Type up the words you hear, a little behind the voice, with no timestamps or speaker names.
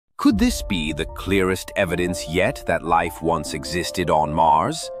Could this be the clearest evidence yet that life once existed on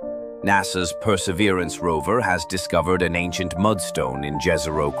Mars? NASA's Perseverance rover has discovered an ancient mudstone in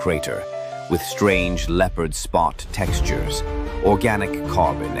Jezero Crater, with strange leopard spot textures, organic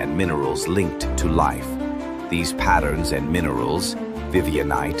carbon and minerals linked to life. These patterns and minerals,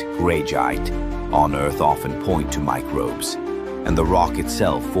 vivianite, gragite, on Earth often point to microbes, and the rock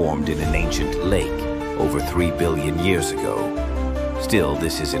itself formed in an ancient lake over 3 billion years ago. Still,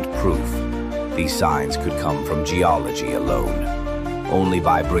 this isn't proof. These signs could come from geology alone. Only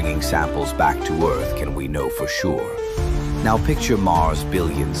by bringing samples back to Earth can we know for sure. Now picture Mars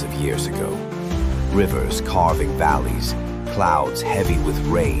billions of years ago. Rivers carving valleys, clouds heavy with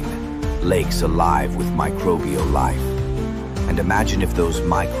rain, lakes alive with microbial life. And imagine if those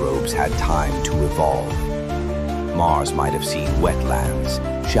microbes had time to evolve. Mars might have seen wetlands,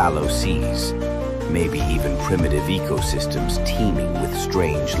 shallow seas, maybe even primitive ecosystems teeming with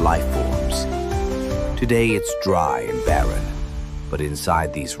strange life forms. Today it's dry and barren, but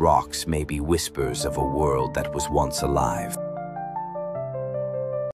inside these rocks may be whispers of a world that was once alive.